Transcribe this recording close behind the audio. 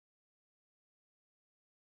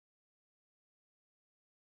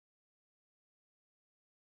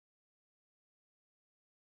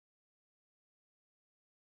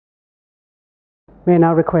May I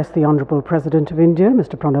now request the Honourable President of India,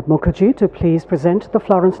 Mr. Pranab Mukherjee, to please present the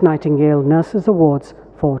Florence Nightingale Nurses Awards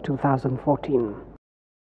for 2014.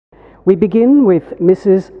 We begin with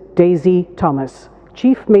Mrs. Daisy Thomas,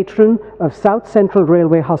 Chief Matron of South Central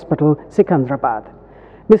Railway Hospital, Secunderabad.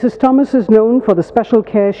 Mrs. Thomas is known for the special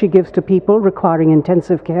care she gives to people requiring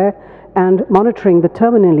intensive care and monitoring the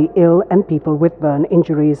terminally ill and people with burn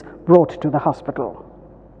injuries brought to the hospital.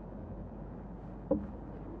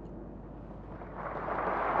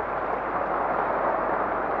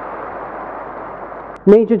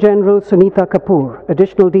 Major General Sunita Kapoor,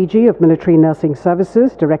 Additional DG of Military Nursing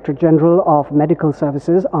Services, Director General of Medical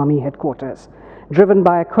Services, Army Headquarters. Driven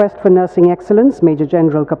by a quest for nursing excellence, Major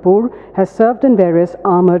General Kapoor has served in various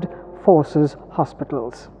armoured forces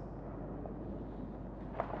hospitals.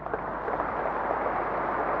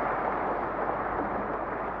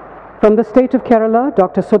 From the state of Kerala,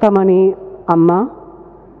 Dr. Sudhamani Amma,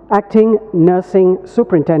 Acting Nursing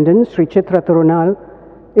Superintendent, Shri Chitra Thirunal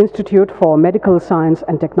Institute for Medical Science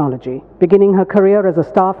and Technology. Beginning her career as a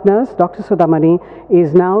staff nurse, Dr. Sudhamani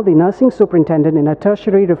is now the nursing superintendent in a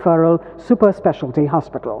tertiary referral super specialty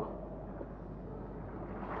hospital.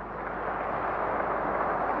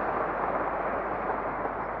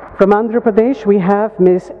 From Andhra Pradesh, we have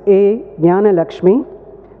Ms. A. Jnanalakshmi,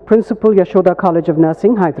 Principal Yashoda College of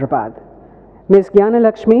Nursing, Hyderabad. Ms.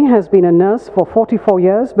 Jnanalakshmi has been a nurse for 44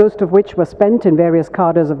 years, most of which were spent in various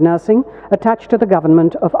cadres of nursing attached to the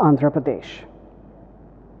government of Andhra Pradesh.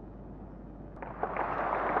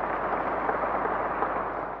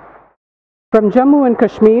 From Jammu and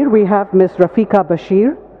Kashmir, we have Ms. Rafiqa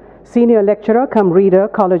Bashir, Senior Lecturer cum Reader,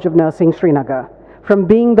 College of Nursing, Srinagar. From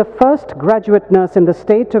being the first graduate nurse in the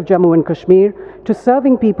state of Jammu and Kashmir to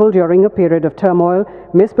serving people during a period of turmoil,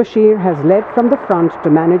 Ms. Bashir has led from the front to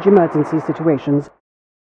manage emergency situations.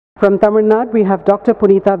 From Tamil Nadu, we have Dr.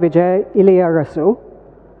 Punita Vijay Iliyarasu,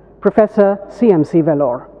 Professor CMC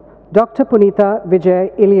Vellore. Dr. Punita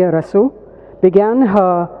Vijay Iliyarasu began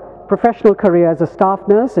her professional career as a staff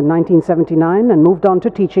nurse in 1979 and moved on to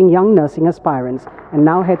teaching young nursing aspirants, and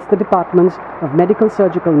now heads the departments of medical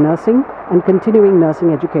surgical nursing and continuing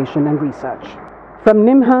nursing education and research. From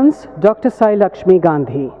NIMHANS, Dr. Sai Lakshmi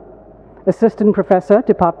Gandhi, Assistant Professor,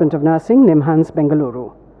 Department of Nursing, NIMHANS,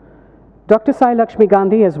 Bengaluru. Dr. Sai Lakshmi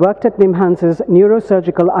Gandhi has worked at NIMHANS's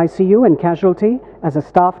neurosurgical ICU and casualty as a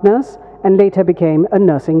staff nurse and later became a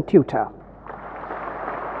nursing tutor.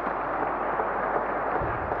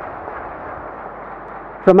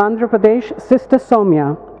 From Andhra Pradesh, Sister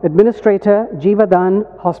Soumya, Administrator, Jeevadan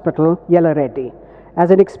Hospital, Yellareddy.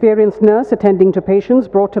 As an experienced nurse attending to patients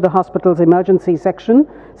brought to the hospital's emergency section,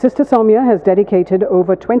 Sister Soumya has dedicated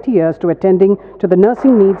over 20 years to attending to the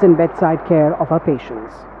nursing needs and bedside care of her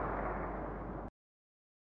patients.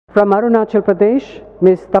 From Arunachal Pradesh,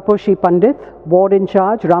 Ms. Taposhi Pandit, Ward in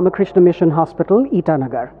Charge, Ramakrishna Mission Hospital,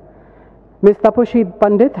 Itanagar. Ms. Taposhi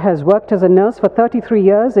Pandit has worked as a nurse for 33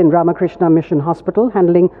 years in Ramakrishna Mission Hospital,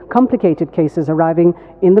 handling complicated cases arriving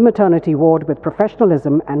in the maternity ward with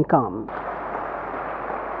professionalism and calm.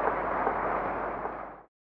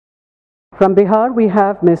 From Bihar, we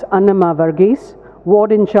have Ms. Annama Varghese,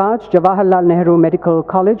 Ward in Charge, Jawaharlal Nehru Medical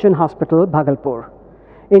College and Hospital, Bhagalpur.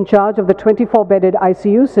 In charge of the 24-bedded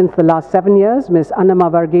ICU since the last 7 years, Ms. Annama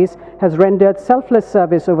Varghese has rendered selfless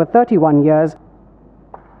service over 31 years.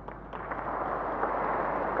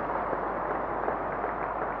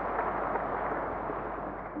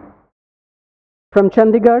 From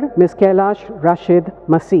Chandigarh, Ms. Kailash Rashid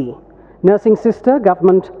Masih, Nursing Sister,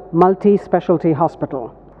 Government Multi-Specialty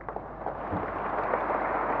Hospital.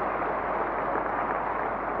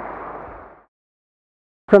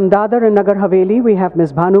 From Dadar and Nagar Haveli, we have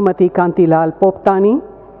Ms. Bhanumati Kantilal Poptani,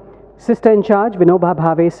 Sister in Charge, Vinoba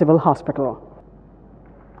Bhave Civil Hospital.